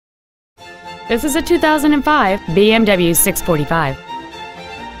This is a 2005 BMW 645.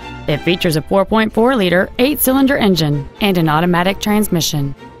 It features a 4.4-liter 8-cylinder engine and an automatic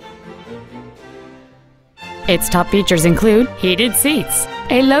transmission. Its top features include heated seats,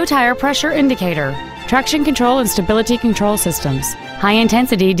 a low tire pressure indicator, traction control and stability control systems,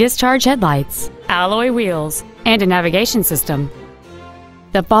 high-intensity discharge headlights, alloy wheels, and a navigation system.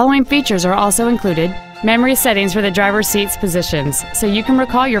 The following features are also included: memory settings for the driver's seat's positions, so you can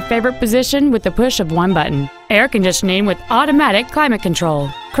recall your favorite position with the push of one button, air conditioning with automatic climate control,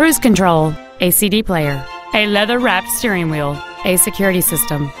 cruise control, a CD player, a leather-wrapped steering wheel, a security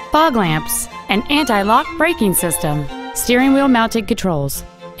system, fog lamps, an anti-lock braking system, steering wheel mounted controls,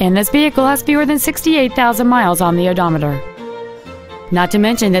 and this vehicle has fewer than 68,000 miles on the odometer. Not to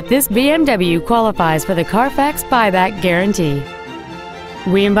mention that this BMW qualifies for the Carfax buyback guarantee.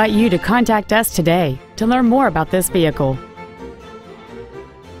 We invite you to contact us today to learn more about this vehicle.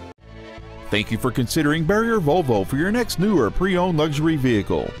 Thank you for considering Barrier Volvo for your next new or pre-owned luxury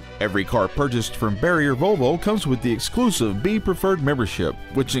vehicle. Every car purchased from Barrier Volvo comes with the exclusive Be Preferred membership,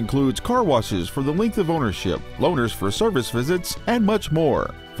 which includes car washes for the length of ownership, loaners for service visits, and much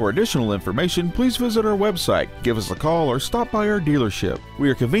more. For additional information, please visit our website, give us a call, or stop by our dealership. We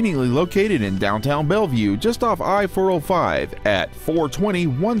are conveniently located in downtown Bellevue, just off I-405 at 420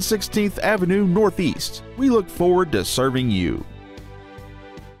 116th Avenue Northeast. We look forward to serving you.